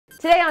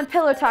Today on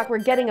Pillow Talk, we're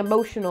getting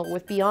emotional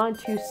with Beyond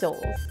Two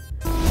Souls.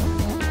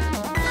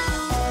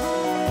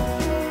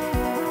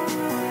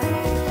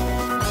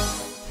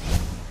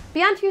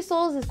 Beyond Two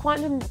Souls is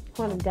Quantum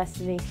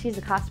Destiny. She's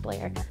a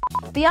cosplayer.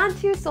 Beyond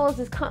Two Souls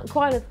is quantum.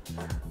 Okay.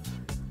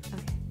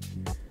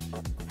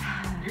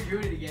 You're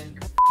doing it again.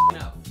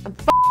 You're up. I'm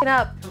f***ing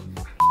up.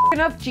 F***ing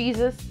up,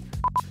 Jesus.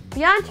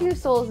 Beyond Two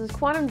Souls is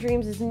Quantum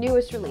Dreams'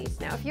 newest release.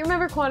 Now, if you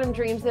remember Quantum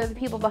Dreams, they're the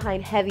people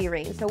behind Heavy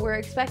Rain, so we're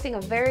expecting a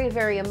very,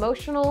 very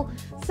emotional,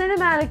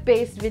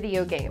 cinematic-based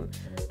video game.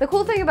 The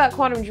cool thing about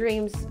Quantum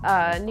Dreams'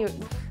 I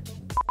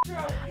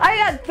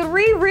had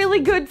 3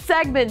 really good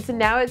segments, and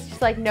now it's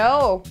just like,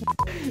 no,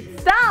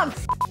 stop!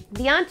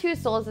 Beyond Two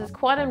Souls is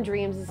Quantum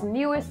Dreams'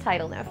 newest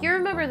title. Now, if you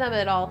remember them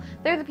at all,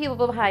 they're the people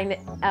behind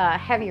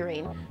Heavy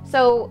Rain,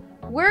 so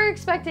we're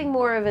expecting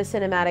more of a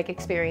cinematic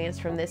experience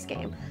from this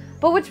game.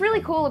 But what's really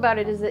cool about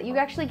it is that you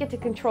actually get to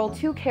control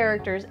 2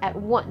 characters at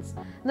once.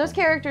 And those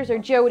characters are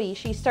Jodie.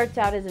 She starts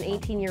out as an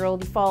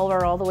 18-year-old. You follow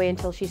her all the way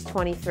until she's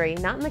 23.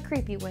 Not in the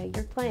creepy way,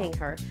 you're playing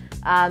her.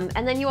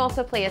 And then you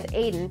also play as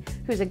Aiden,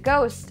 who's a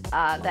ghost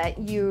that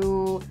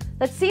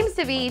seems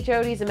to be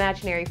Jodie's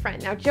imaginary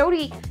friend. Now,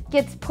 Jodie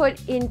gets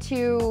put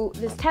into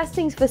this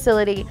testing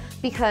facility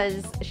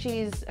because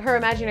her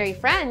imaginary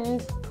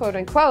friend, quote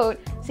unquote,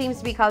 seems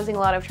to be causing a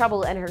lot of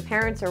trouble, and her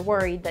parents are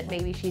worried that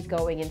maybe she's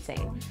going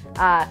insane.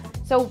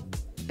 So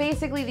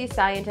basically these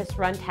scientists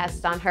run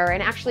tests on her,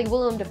 and actually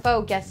Willem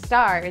Dafoe guest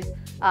stars,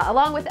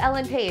 along with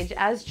Ellen Page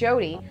as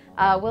Jodie.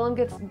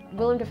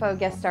 Willem Dafoe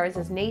guest stars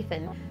as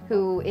Nathan,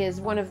 who is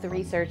one of the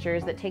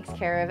researchers that takes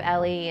care of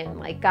Ellie and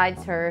like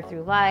guides her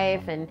through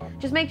life and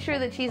just makes sure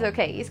that she's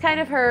okay. He's kind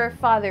of her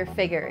father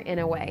figure in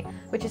a way,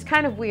 which is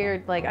kind of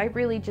weird. Like, I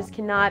really just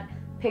cannot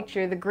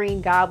picture the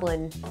Green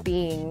Goblin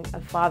being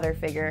a father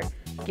figure,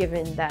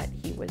 given that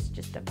he was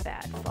just a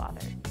bad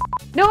father.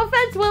 No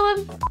offense,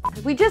 Willem!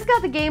 We just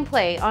got the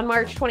gameplay on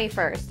March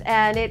 21st,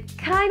 and it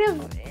kind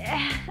of,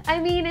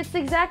 it's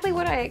exactly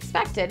what I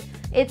expected.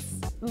 It's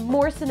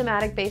more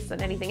cinematic based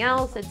on anything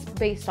else. It's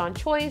based on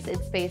choice.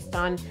 It's based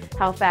on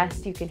how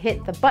fast you can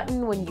hit the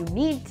button when you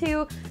need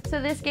to.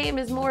 So this game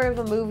is more of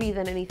a movie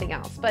than anything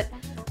else. But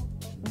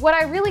what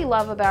I really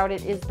love about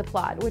it is the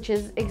plot, which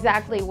is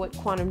exactly what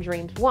Quantum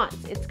Dreams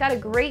wants. It's got a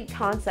great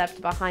concept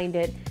behind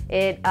it.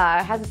 It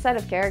has a set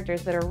of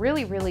characters that are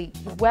really, really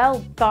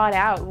well thought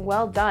out and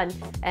well done.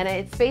 And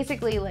it's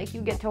basically like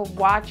you get to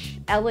watch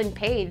Ellen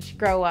Page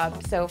grow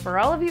up. So for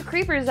all of you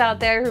creepers out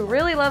there who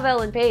really love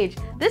Ellen Page,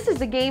 this is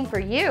the game for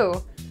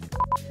you.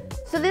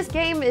 So this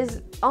game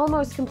is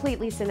almost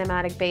completely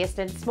cinematic based,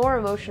 and it's more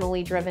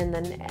emotionally driven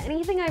than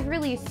anything I've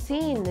really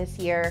seen this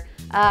year.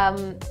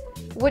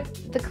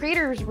 What the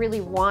creators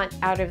really want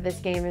out of this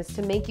game is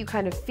to make you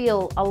kind of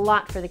feel a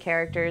lot for the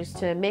characters,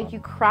 to make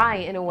you cry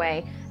in a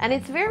way. And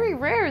it's very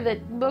rare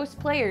that most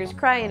players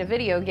cry in a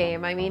video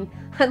game. I mean,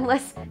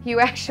 unless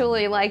you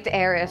actually liked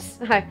Eris.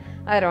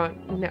 I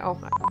don't know.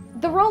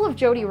 The role of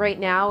Jodie right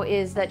now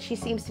is that she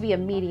seems to be a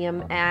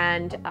medium,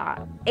 and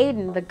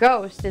Aiden, the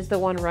ghost, is the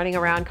one running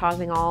around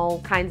causing all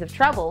kinds of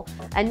trouble.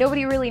 And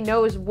nobody really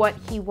knows what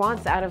he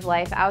wants out of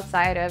life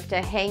outside of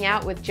to hang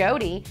out with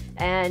Jodie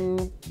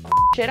and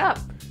shit up.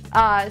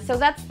 So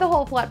that's the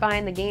whole plot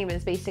behind the game,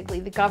 is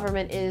basically the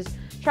government is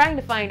trying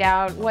to find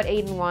out what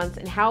Aiden wants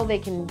and how they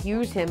can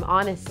use him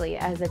honestly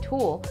as a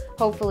tool,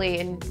 hopefully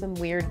in some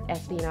weird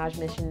espionage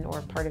mission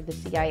or part of the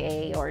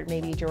CIA, or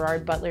maybe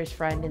Gerard Butler's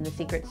friend in the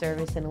Secret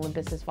Service in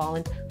Olympus Has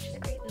Fallen, which is a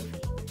great movie,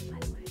 by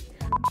the way.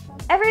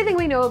 Everything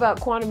we know about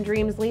Quantum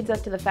Dreams leads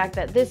up to the fact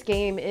that this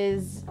game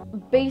is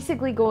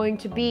basically going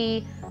to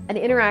be an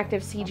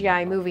interactive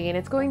CGI movie, and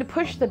it's going to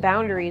push the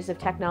boundaries of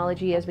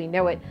technology as we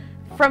know it.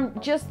 From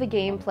just the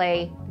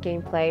gameplay,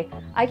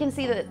 I can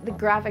see that the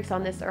graphics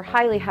on this are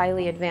highly,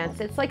 highly advanced.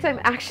 It's like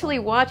I'm actually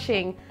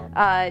watching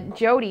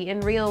Jodie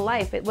in real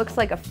life. It looks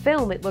like a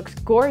film. It looks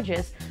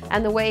gorgeous.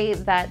 And the way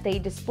that they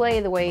display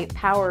the way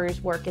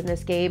powers work in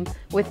this game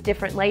with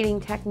different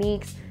lighting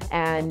techniques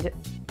and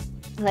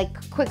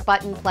like quick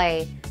button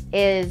play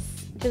is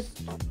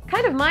just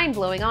kind of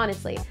mind-blowing,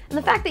 honestly. And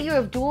the fact that you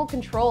have dual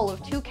control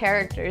of 2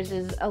 characters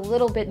is a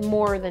little bit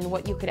more than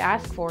what you could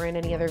ask for in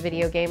any other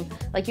video game.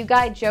 Like, you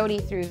guide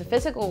Jodie through the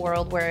physical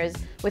world, whereas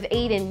with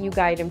Aiden, you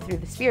guide him through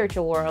the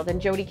spiritual world,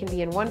 and Jodie can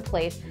be in one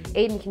place,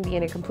 Aiden can be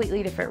in a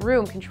completely different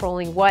room,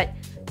 controlling what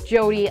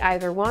Jodie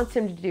either wants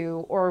him to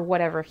do or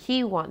whatever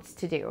he wants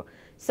to do.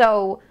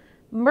 So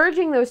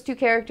merging those 2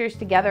 characters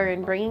together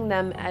and bringing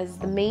them as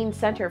the main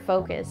center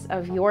focus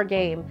of your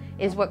game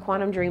is what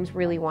Quantum Dreams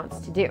really wants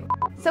to do.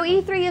 So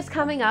E3 is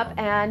coming up,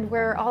 and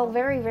we're all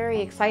very,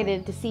 very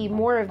excited to see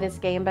more of this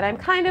game, but I'm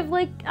kind of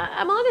like,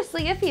 I'm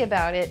honestly iffy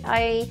about it.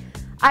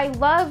 I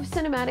love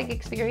cinematic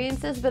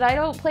experiences, but I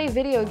don't play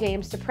video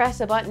games to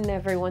press a button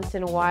every once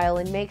in a while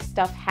and make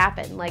stuff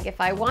happen. Like,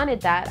 if I wanted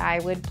that, I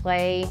would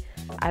play,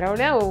 I don't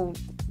know,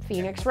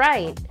 Phoenix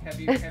Wright.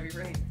 Heavy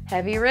Rain.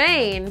 Heavy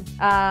Rain,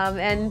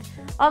 and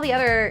all the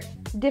other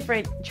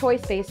different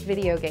choice-based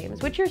video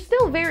games, which are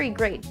still very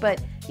great,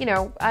 but you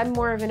know, I'm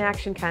more of an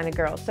action kind of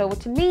girl. So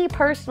to me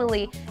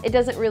personally, it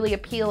doesn't really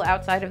appeal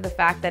outside of the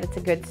fact that it's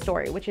a good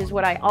story, which is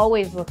what I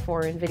always look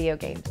for in video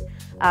games.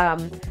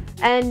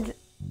 And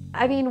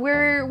I mean,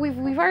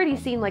 we've already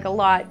seen like a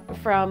lot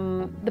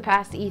from the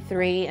past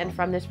E3 and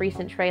from this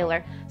recent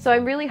trailer, so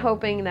I'm really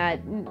hoping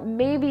that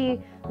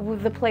maybe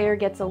the player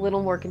gets a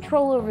little more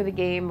control over the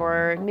game,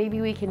 or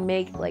maybe we can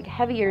make like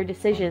heavier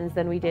decisions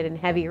than we did in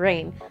Heavy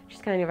Rain, which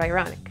is kind of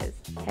ironic because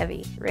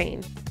Heavy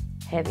Rain,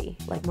 heavy,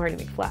 like Marty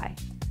McFly.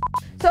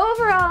 So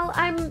overall,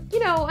 I'm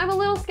a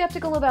little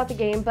skeptical about the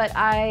game, but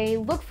I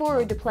look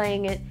forward to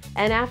playing it,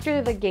 and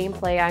after the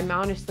gameplay, I'm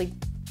honestly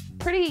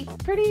pretty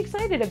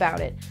excited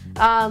about it.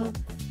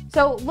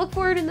 So look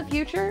forward in the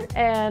future,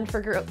 and for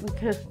girls,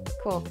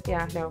 cool,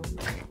 yeah, no.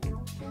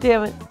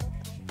 Damn it.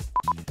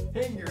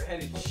 Hang your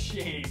head in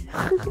shame.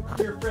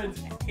 Your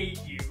friends hate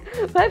you.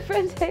 My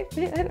friends hate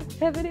me, I don't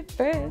have any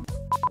friends.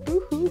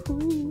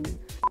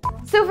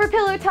 So for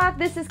Pillow Talk,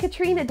 this is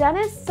Katrina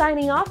Dennis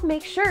signing off.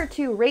 Make sure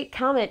to rate,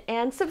 comment,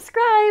 and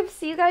subscribe.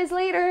 See you guys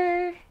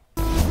later.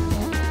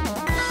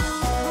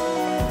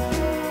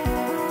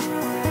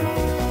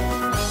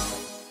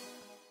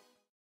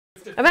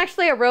 I'm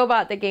actually a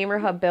robot that Gamer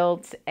Hub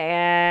built,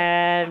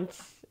 and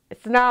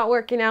it's not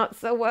working out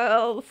so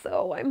well,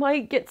 so I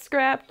might get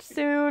scrapped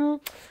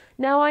soon.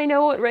 Now I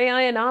know what Rei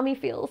Ayanami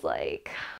feels like.